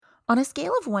On a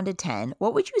scale of 1 to 10,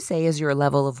 what would you say is your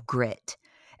level of grit?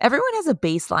 Everyone has a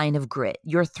baseline of grit,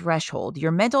 your threshold,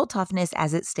 your mental toughness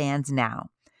as it stands now.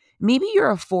 Maybe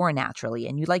you're a 4 naturally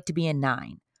and you'd like to be a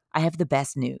 9. I have the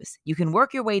best news. You can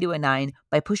work your way to a 9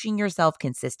 by pushing yourself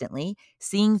consistently,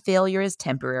 seeing failure as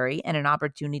temporary and an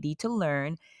opportunity to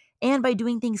learn, and by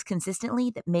doing things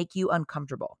consistently that make you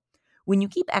uncomfortable. When you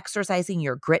keep exercising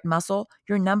your grit muscle,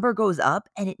 your number goes up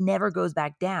and it never goes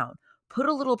back down. Put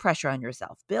a little pressure on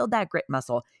yourself. Build that grit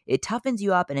muscle. It toughens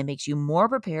you up and it makes you more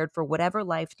prepared for whatever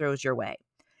life throws your way.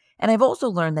 And I've also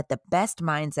learned that the best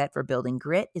mindset for building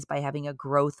grit is by having a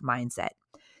growth mindset.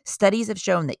 Studies have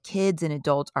shown that kids and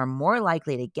adults are more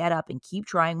likely to get up and keep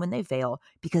trying when they fail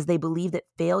because they believe that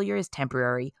failure is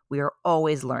temporary. We are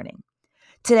always learning.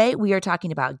 Today, we are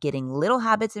talking about getting little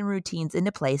habits and routines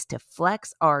into place to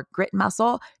flex our grit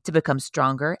muscle to become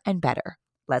stronger and better.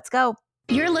 Let's go.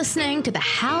 You're listening to the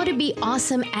How to Be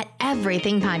Awesome at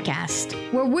Everything podcast,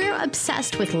 where we're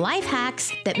obsessed with life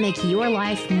hacks that make your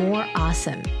life more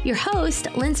awesome. Your host,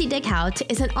 Lindsay Dickhout,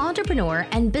 is an entrepreneur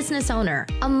and business owner,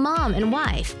 a mom and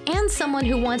wife, and someone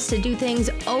who wants to do things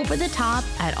over the top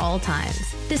at all times.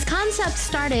 This concept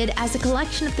started as a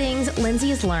collection of things Lindsay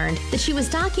has learned that she was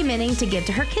documenting to give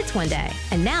to her kids one day,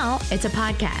 and now it's a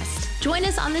podcast. Join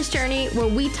us on this journey where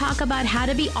we talk about how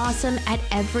to be awesome at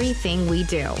everything we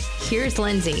do. Here's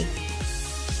Lindsay.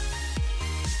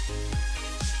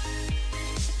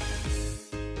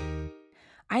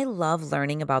 I love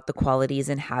learning about the qualities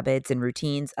and habits and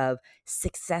routines of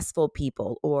successful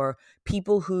people or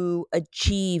people who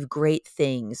achieve great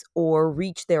things or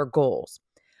reach their goals.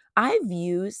 I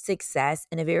view success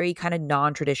in a very kind of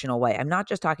non-traditional way. I'm not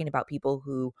just talking about people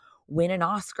who win an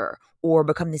Oscar or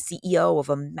become the CEO of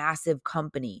a massive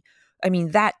company. I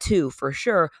mean, that too, for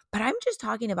sure. But I'm just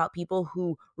talking about people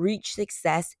who reach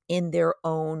success in their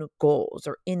own goals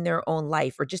or in their own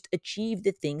life or just achieve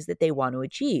the things that they want to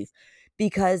achieve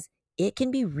because it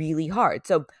can be really hard.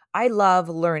 So I love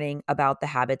learning about the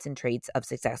habits and traits of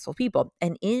successful people.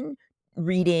 And in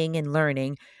reading and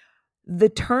learning, the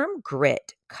term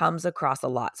grit comes across a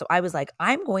lot. So I was like,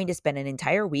 I'm going to spend an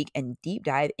entire week and deep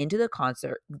dive into the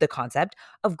concept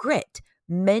of grit,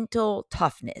 mental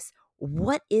toughness.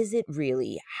 What is it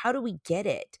really? How do we get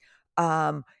it?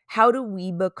 How do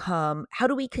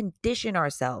we condition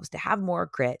ourselves to have more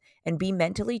grit and be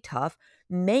mentally tough?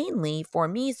 Mainly for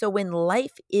me, so when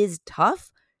life is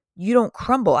tough, you don't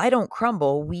crumble. I don't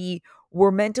crumble.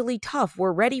 We're mentally tough.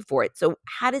 We're ready for it. So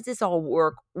how does this all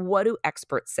work? What do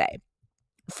experts say?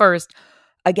 First,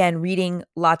 again, reading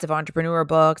lots of entrepreneur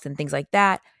books and things like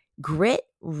that, grit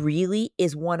really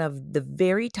is one of the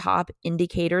very top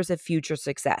indicators of future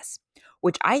success,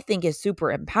 which I think is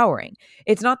super empowering.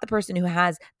 It's not the person who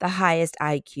has the highest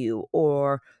IQ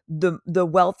or the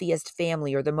wealthiest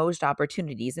family or the most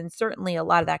opportunities. And certainly a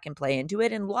lot of that can play into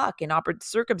it, and luck and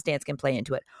circumstance can play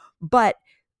into it. But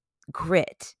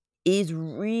grit is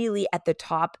really at the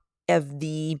top of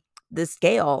the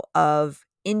scale of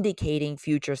indicating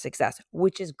future success,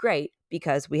 which is great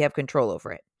because we have control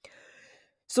over it.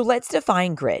 So let's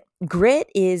define grit. Grit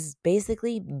is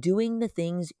basically doing the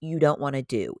things you don't want to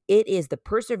do. It is the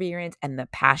perseverance and the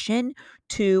passion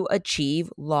to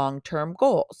achieve long-term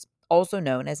goals, also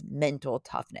known as mental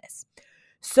toughness.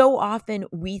 So often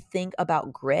we think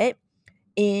about grit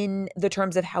in the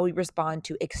terms of how we respond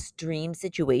to extreme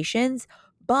situations,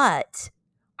 but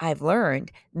I've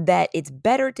learned that it's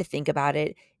better to think about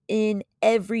it in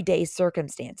everyday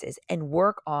circumstances and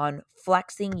work on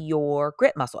flexing your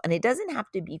grit muscle. And it doesn't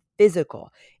have to be physical.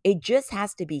 It just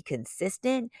has to be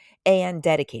consistent and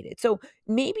dedicated. So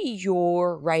maybe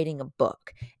you're writing a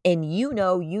book and you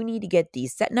know you need to get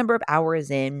these set number of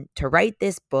hours in to write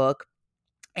this book,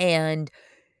 and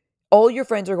all your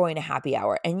friends are going to happy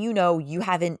hour and you know you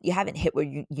haven't hit what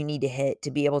you need to hit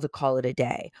to be able to call it a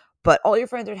day. But all your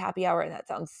friends are at happy hour and that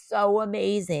sounds so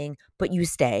amazing, but you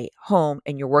stay home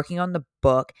and you're working on the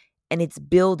book and it's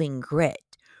building grit.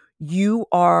 You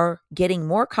are getting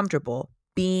more comfortable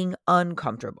being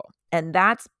uncomfortable. And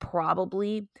that's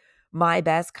probably my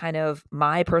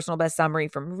personal best summary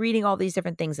from reading all these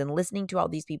different things and listening to all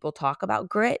these people talk about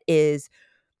grit is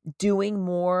doing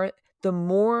more. The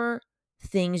more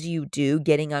things you do,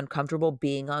 getting uncomfortable,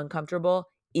 being uncomfortable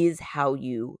is how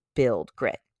you build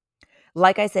grit.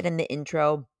 Like I said in the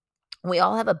intro, we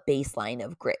all have a baseline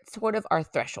of grit, sort of our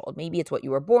threshold. Maybe it's what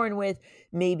you were born with,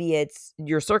 maybe it's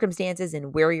your circumstances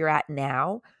and where you're at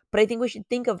now. But I think we should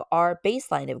think of our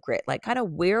baseline of grit, like kind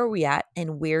of where are we at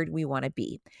and where do we want to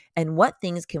be? And what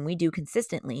things can we do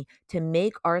consistently to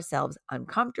make ourselves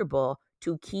uncomfortable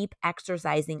to keep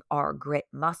exercising our grit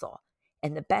muscle?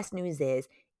 And the best news is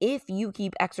if you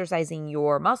keep exercising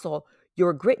your muscle,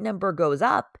 your grit number goes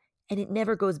up and it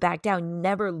never goes back down. You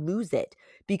never lose it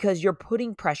because you're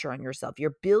putting pressure on yourself.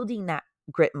 You're building that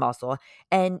grit muscle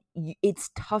and it's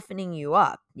toughening you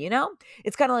up, you know?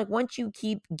 It's kind of like once you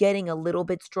keep getting a little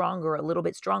bit stronger,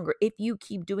 if you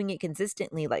keep doing it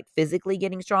consistently, like physically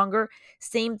getting stronger,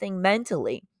 same thing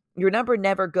mentally. Your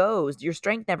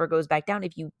strength never goes back down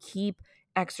if you keep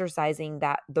exercising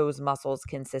those muscles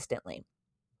consistently.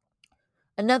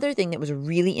 Another thing that was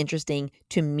really interesting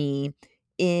to me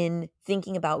in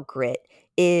thinking about grit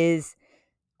is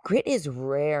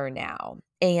rare now.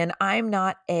 And I'm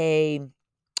not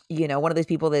one of those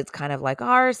people that's kind of like,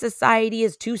 our society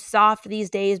is too soft these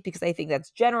days, because I think that's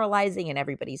generalizing and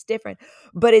everybody's different.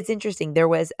 But it's interesting. There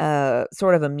was a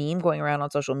sort of a meme going around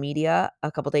on social media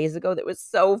a couple days ago that was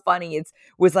so funny. It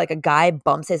was like a guy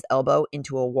bumps his elbow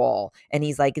into a wall and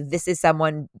he's like, this is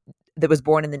someone that was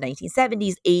born in the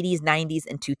 1970s, 80s, 90s,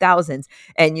 and 2000s.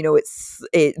 And,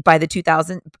 by the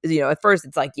 2000s, at first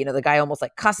it's like, the guy almost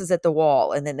like cusses at the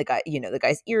wall. And then the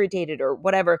guy's irritated or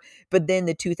whatever. But then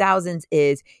the 2000s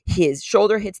is his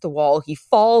shoulder hits the wall. He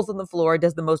falls on the floor,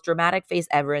 does the most dramatic face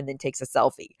ever, and then takes a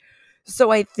selfie.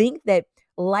 So I think that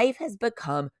life has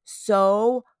become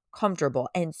so comfortable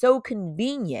and so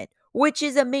convenient, which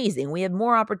is amazing. We have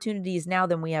more opportunities now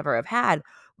than we ever have had.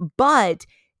 But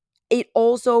it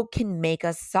also can make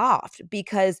us soft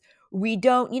because we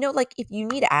don't, like if you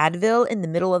need Advil in the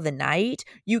middle of the night,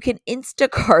 you can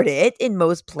Instacart it in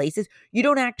most places. You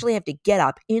don't actually have to get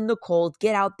up in the cold,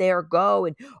 get out there, go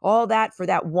and all that for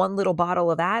that one little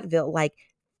bottle of Advil. Like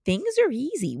things are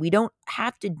easy. We don't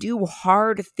have to do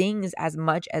hard things as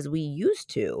much as we used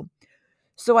to.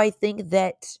 So I think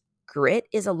that grit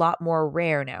is a lot more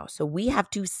rare now. So we have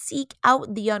to seek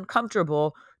out the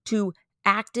uncomfortable to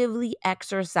actively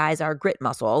exercise our grit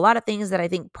muscle. A lot of things that I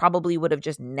think probably would have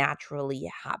just naturally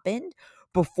happened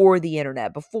before the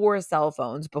internet, before cell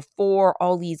phones, before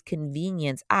all these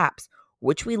convenience apps,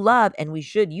 which we love and we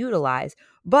should utilize.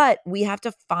 But we have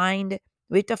to find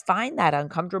that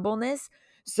uncomfortableness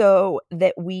so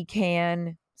that we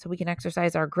can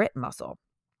exercise our grit muscle.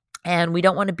 And we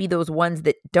don't want to be those ones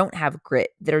that don't have grit,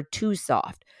 that are too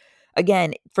soft.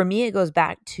 Again, for me, it goes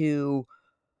back to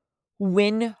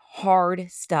when hard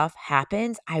stuff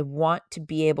happens, I want to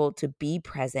be able to be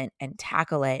present and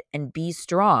tackle it and be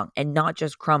strong and not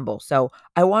just crumble. So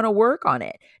I want to work on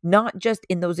it, not just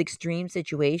in those extreme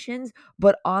situations,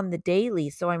 but on the daily.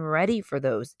 So I'm ready for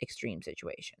those extreme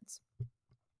situations.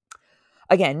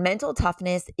 Again, mental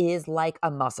toughness is like a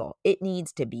muscle. It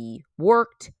needs to be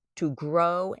worked to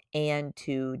grow and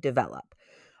to develop.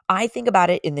 I think about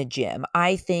it in the gym.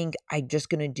 I think I'm just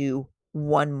going to do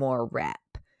one more rep.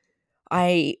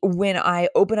 When I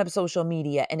open up social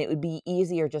media and it would be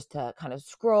easier just to kind of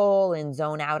scroll and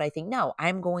zone out, I think, no,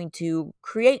 I'm going to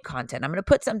create content. I'm going to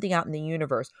put something out in the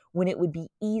universe when it would be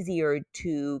easier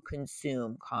to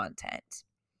consume content.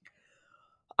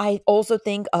 I also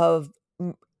think of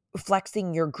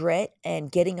flexing your grit and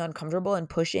getting uncomfortable and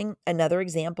pushing. Another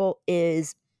example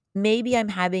is maybe I'm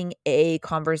having a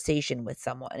conversation with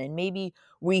someone and maybe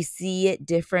we see it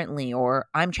differently, or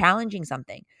I'm challenging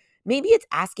something. Maybe it's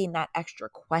asking that extra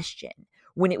question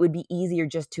when it would be easier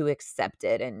just to accept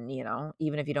it. And,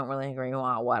 even if you don't really agree,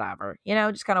 well, whatever,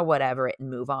 just kind of whatever it and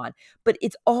move on. But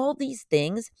it's all these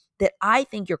things that I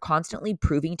think you're constantly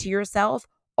proving to yourself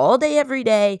all day, every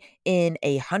day in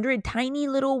 100 tiny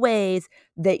little ways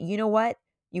that, you know what,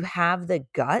 you have the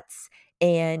guts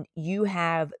and you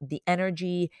have the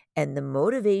energy and the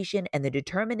motivation and the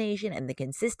determination and the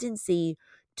consistency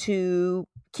to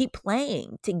keep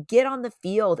playing, to get on the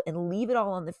field and leave it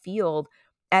all on the field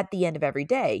at the end of every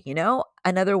day.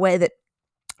 Another way that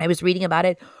I was reading about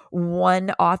it,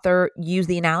 one author used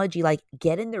the analogy like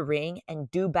get in the ring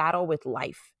and do battle with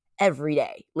life every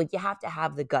day. Like you have to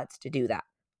have the guts to do that.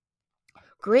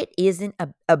 Grit isn't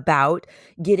about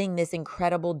getting this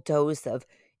incredible dose of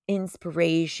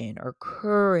inspiration or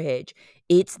courage.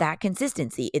 It's that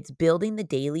consistency. It's building the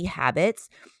daily habits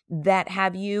that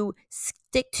have you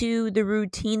stick to the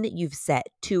routine that you've set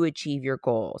to achieve your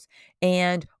goals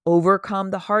and overcome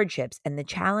the hardships and the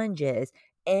challenges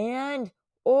and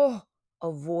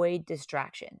avoid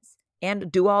distractions and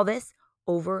do all this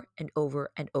over and over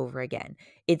and over again.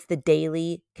 It's the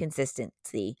daily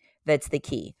consistency that's the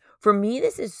key. For me,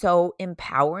 this is so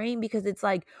empowering because it's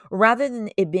like, rather than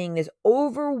it being this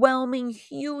overwhelming,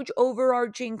 huge,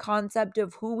 overarching concept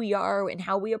of who we are and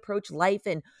how we approach life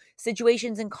and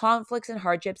situations and conflicts and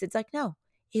hardships, it's like, no,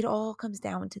 it all comes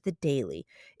down to the daily.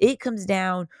 It comes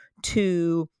down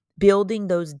to building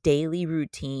those daily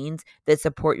routines that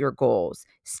support your goals,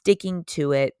 sticking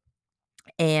to it,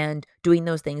 and doing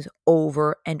those things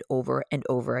over and over and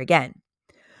over again.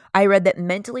 I read that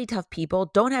mentally tough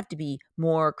people don't have to be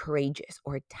more courageous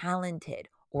or talented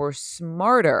or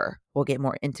smarter. We'll get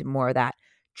more into more of that,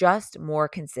 just more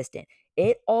consistent.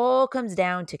 It all comes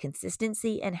down to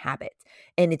consistency and habits.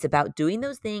 And it's about doing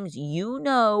those things you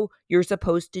know you're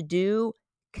supposed to do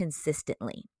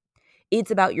consistently.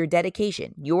 It's about your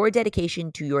dedication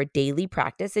to your daily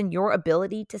practice and your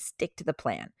ability to stick to the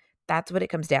plan. That's what it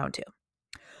comes down to.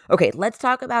 Okay, let's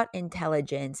talk about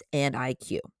intelligence and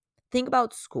IQ. Think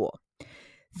about school.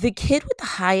 The kid with the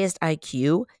highest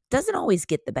IQ doesn't always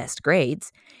get the best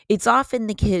grades. It's often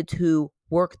the kids who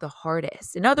work the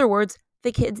hardest. In other words,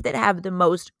 the kids that have the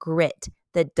most grit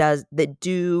that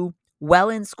do well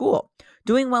in school.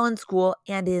 Doing well in school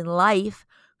and in life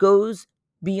goes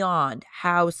beyond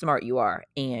how smart you are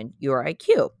and your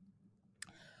IQ.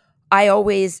 I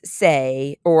always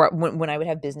say, or when I would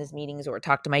have business meetings or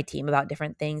talk to my team about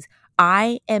different things,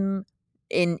 I am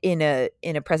in a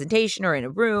presentation or in a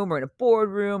room or in a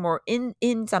boardroom or in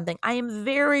something, I am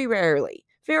very rarely,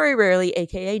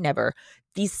 aka never,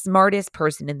 the smartest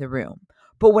person in the room.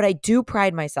 But what I do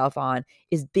pride myself on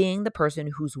is being the person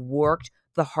who's worked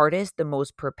the hardest, the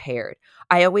most prepared.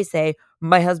 I always say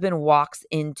my husband walks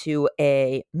into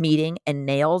a meeting and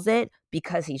nails it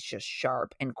because he's just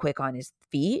sharp and quick on his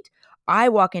feet. I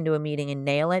walk into a meeting and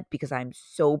nail it because I'm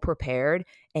so prepared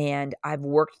and I've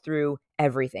worked through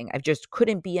everything. I just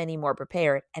couldn't be any more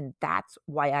prepared. And that's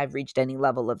why I've reached any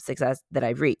level of success that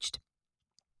I've reached.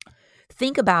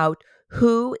 Think about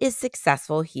who is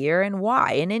successful here and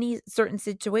why in any certain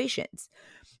situations.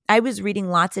 I was reading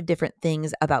lots of different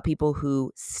things about people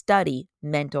who study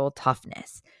mental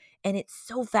toughness. And it's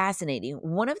so fascinating.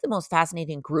 One of the most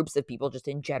fascinating groups of people, just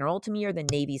in general, to me, are the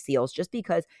Navy SEALs, just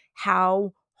because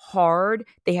how hard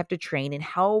they have to train and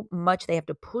how much they have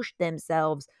to push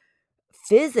themselves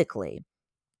physically.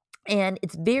 And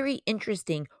it's very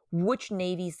interesting which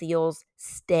Navy SEALs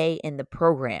stay in the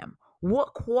program.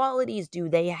 What qualities do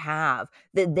they have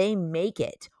that they make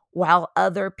it while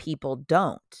other people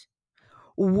don't?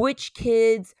 Which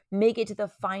kids make it to the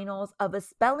finals of a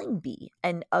spelling bee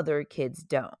and other kids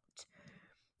don't?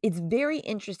 It's very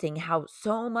interesting how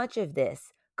so much of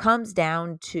this comes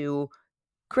down to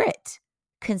grit,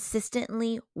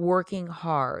 consistently working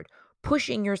hard,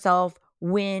 pushing yourself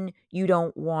when you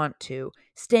don't want to,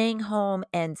 staying home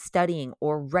and studying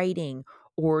or writing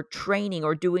or training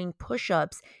or doing push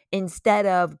ups instead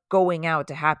of going out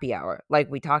to happy hour, like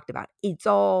we talked about. It's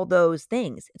all those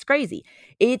things. It's crazy.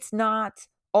 It's not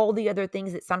all the other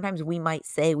things that sometimes we might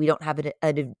say we don't have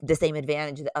the same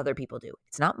advantage that other people do.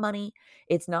 It's not money.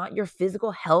 It's not your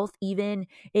physical health, even.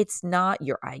 It's not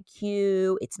your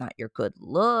IQ, it's not your good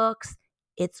looks,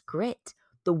 it's grit.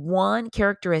 The one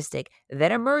characteristic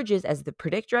that emerges as the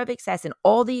predictor of success in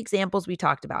all the examples we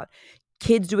talked about.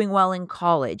 Kids doing well in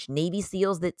college, Navy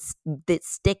SEALs that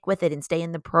stick with it and stay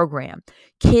in the program,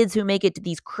 kids who make it to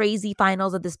these crazy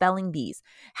finals of the spelling bees.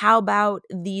 How about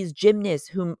these gymnasts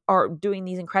who are doing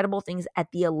these incredible things at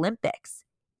the Olympics?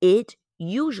 It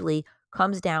usually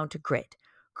comes down to grit.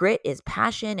 Grit is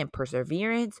passion and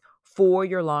perseverance for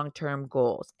your long-term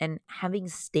goals and having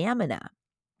stamina,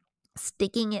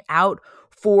 sticking it out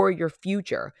for your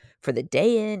future, for the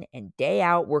day in and day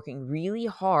out, working really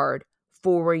hard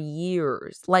for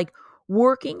years. Like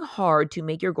working hard to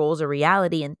make your goals a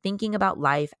reality and thinking about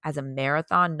life as a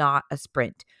marathon, not a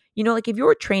sprint. You know, like if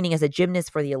you're training as a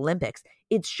gymnast for the Olympics,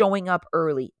 it's showing up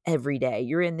early every day.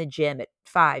 You're in the gym at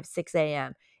 5, 6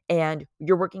 a.m. and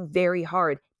you're working very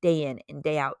hard day in and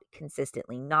day out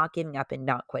consistently, not giving up and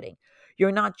not quitting.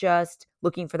 You're not just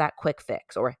looking for that quick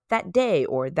fix or that day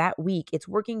or that week. It's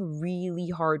working really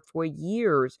hard for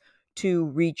years to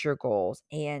reach your goals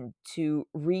and to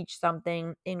reach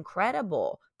something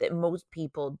incredible that most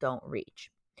people don't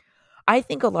reach. I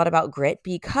think a lot about grit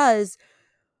because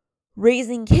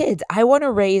raising kids, I want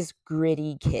to raise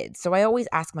gritty kids. So I always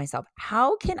ask myself,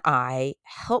 how can I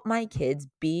help my kids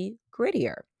be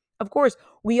grittier? Of course,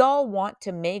 we all want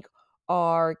to make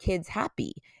our kids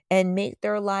happy and make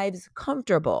their lives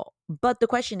comfortable. But the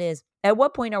question is, at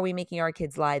what point are we making our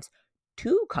kids' lives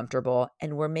too comfortable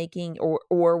and we're making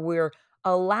or we're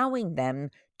allowing them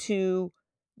to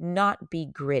not be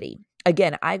gritty?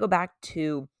 Again, I go back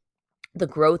to the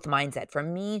growth mindset. For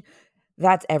me,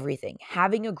 that's everything.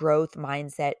 Having a growth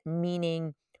mindset,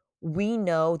 meaning we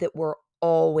know that we're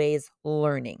always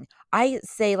learning. I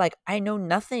say, like, I know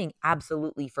nothing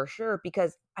absolutely for sure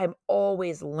because I'm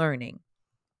always learning.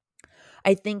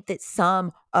 I think that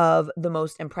some of the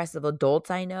most impressive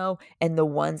adults I know and the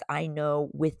ones I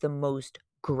know with the most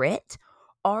grit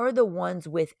are the ones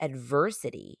with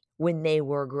adversity, when they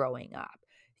were growing up.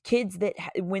 Kids that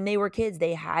when they were kids,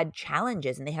 they had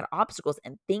challenges and they had obstacles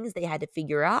and things they had to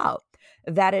figure out.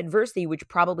 That adversity, which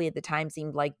probably at the time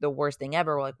seemed like the worst thing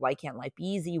ever, like, why can't life be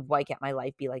easy? Why can't my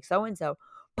life be like so and so?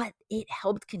 But it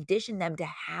helped condition them to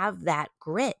have that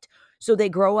grit. So they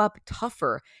grow up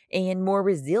tougher and more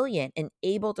resilient and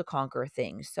able to conquer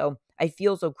things. So I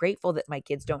feel so grateful that my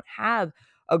kids don't have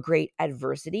a great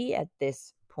adversity at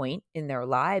this point in their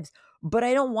lives, but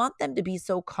I don't want them to be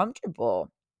so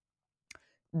comfortable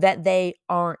that they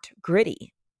aren't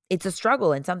gritty. It's a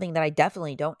struggle and something that I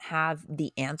definitely don't have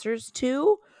the answers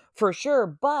to for sure.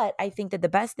 But I think that the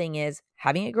best thing is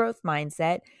having a growth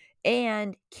mindset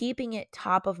and keeping it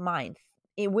top of mind.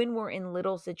 When we're in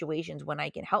little situations, when I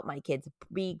can help my kids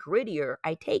be grittier,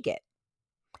 I take it.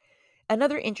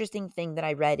 Another interesting thing that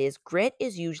I read is grit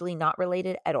is usually not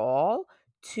related at all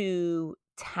to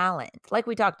talent. Like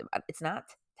we talked about, it's not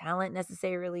talent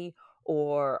necessarily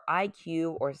or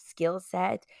IQ or skill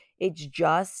set. It's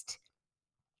just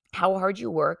how hard you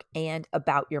work and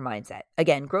about your mindset.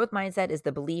 Again, growth mindset is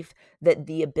the belief that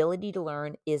the ability to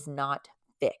learn is not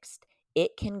fixed.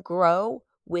 It can grow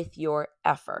with your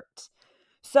effort.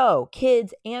 So,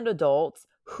 kids and adults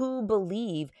who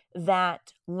believe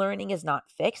that learning is not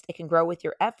fixed, it can grow with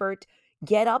your effort,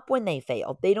 get up when they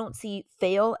fail. They don't see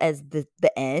fail as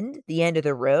the end of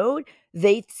the road.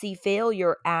 They see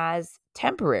failure as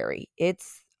temporary.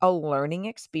 It's a learning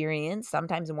experience,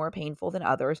 sometimes more painful than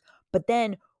others, but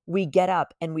then we get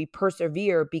up and we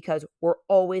persevere because we're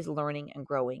always learning and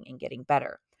growing and getting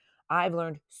better. I've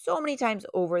learned so many times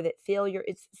over that failure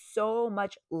is so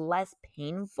much less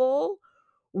painful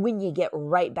when you get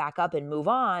right back up and move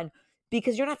on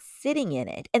because you're not sitting in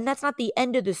it. And that's not the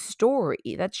end of the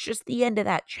story. That's just the end of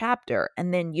that chapter.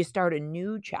 And then you start a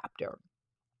new chapter.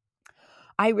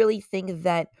 I really think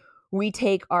that we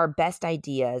take our best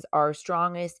ideas, our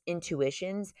strongest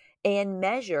intuitions, and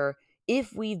measure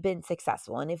if we've been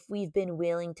successful and if we've been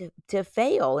willing to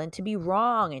fail and to be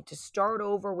wrong and to start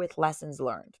over with lessons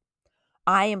learned.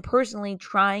 I am personally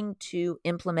trying to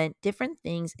implement different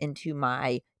things into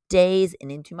my days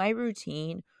and into my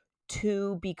routine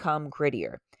to become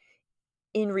grittier.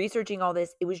 In researching all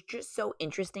this, it was just so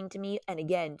interesting to me and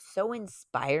again, so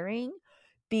inspiring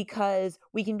because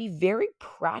we can be very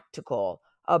practical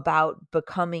about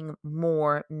becoming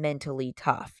more mentally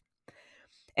tough.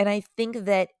 And I think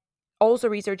that also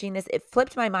researching this, it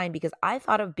flipped my mind because I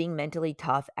thought of being mentally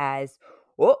tough as,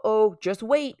 just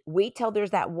wait till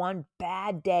there's that one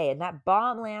bad day and that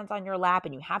bomb lands on your lap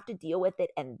and you have to deal with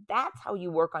it. And that's how you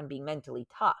work on being mentally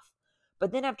tough.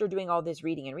 But then after doing all this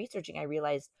reading and researching, I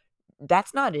realized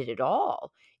that's not it at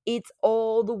all. It's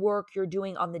all the work you're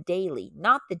doing on the daily,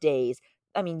 not the days.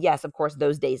 I mean, yes, of course,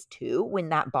 those days too, when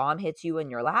that bomb hits you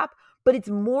in your lap, but it's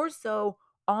more so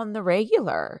on the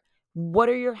regular. What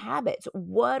are your habits?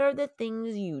 What are the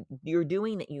things you're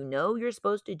doing that you know you're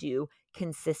supposed to do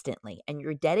consistently and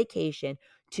your dedication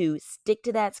to stick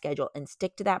to that schedule and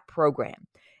stick to that program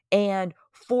and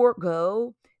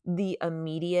forego the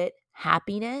immediate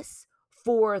happiness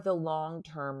for the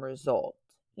long-term result,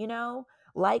 you know?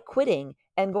 Like quitting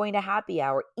and going to happy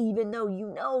hour even though you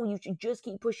know you should just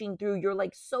keep pushing through. You're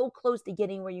like so close to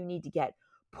getting where you need to get.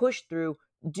 Push through,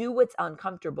 do what's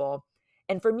uncomfortable.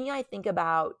 And for me, I think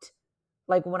about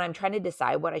like when I'm trying to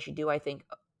decide what I should do, I think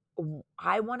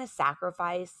I want to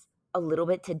sacrifice a little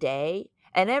bit today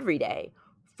and every day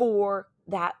for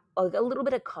that like a little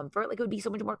bit of comfort. Like it would be so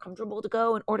much more comfortable to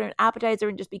go and order an appetizer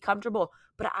and just be comfortable.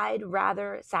 But I'd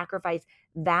rather sacrifice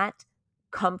that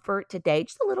comfort today,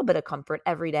 just a little bit of comfort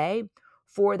every day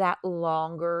for that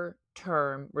longer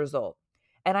term result.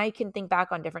 And I can think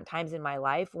back on different times in my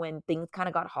life when things kind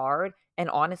of got hard. And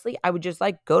honestly, I would just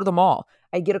like go to the mall.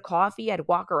 I'd get a coffee, I'd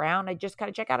walk around, I'd just kind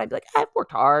of check out. I'd be like, I've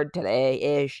worked hard today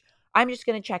ish. I'm just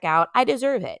going to check out. I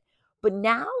deserve it. But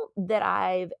now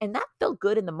that and that felt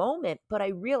good in the moment, but I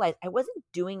realized I wasn't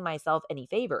doing myself any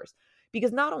favors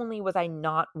because not only was I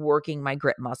not working my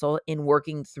grit muscle in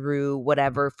working through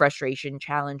whatever frustration,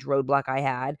 challenge, roadblock I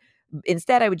had,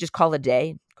 instead I would just call it a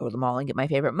day, go to the mall and get my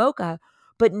favorite mocha.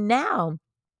 But now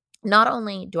not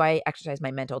only do I exercise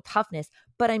my mental toughness,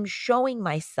 but I'm showing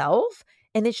myself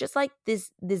and it's just like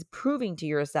this proving to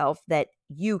yourself that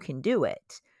you can do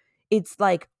it. It's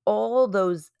like all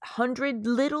those 100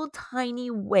 little tiny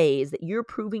ways that you're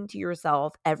proving to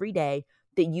yourself every day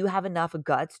that you have enough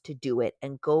guts to do it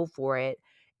and go for it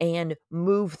and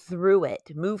move through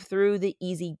it. Move through the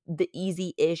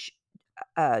easy-ish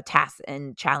tasks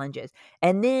and challenges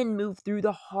and then move through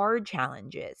the hard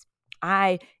challenges.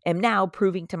 I am now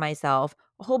proving to myself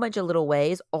a whole bunch of little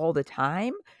ways all the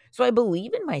time. So I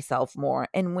believe in myself more.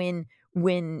 And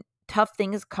when tough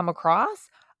things come across,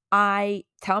 I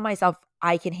tell myself,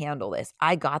 I can handle this.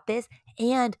 I got this.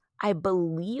 And I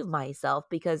believe myself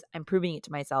because I'm proving it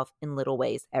to myself in little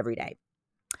ways every day.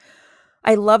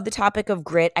 I love the topic of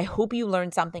grit. I hope you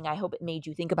learned something. I hope it made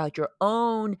you think about your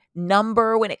own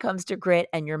number when it comes to grit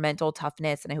and your mental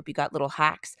toughness. And I hope you got little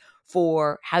hacks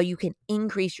for how you can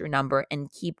increase your number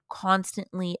and keep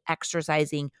constantly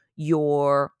exercising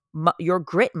your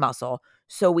grit muscle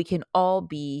so we can all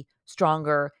be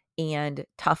stronger and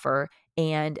tougher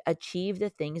and achieve the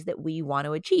things that we want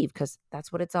to achieve, because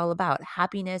that's what it's all about.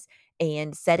 Happiness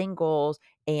and setting goals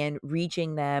and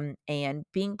reaching them and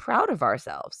being proud of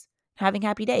ourselves. Having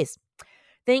happy days.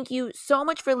 Thank you so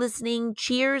much for listening.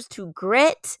 Cheers to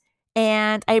grit.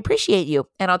 And I appreciate you.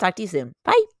 And I'll talk to you soon.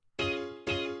 Bye.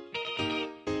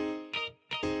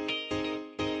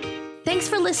 Thanks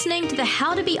for listening to the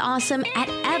How to Be Awesome at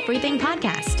Everything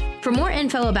podcast. For more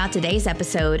info about today's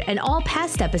episode and all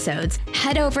past episodes,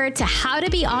 head over to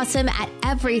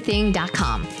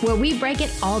howtobeawesomeateverything.com, where we break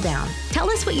it all down. Tell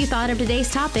us what you thought of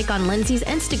today's topic on Lindsay's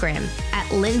Instagram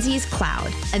at Lindsay's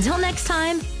Cloud. Until next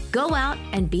time, go out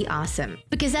and be awesome,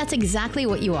 because that's exactly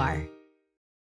what you are.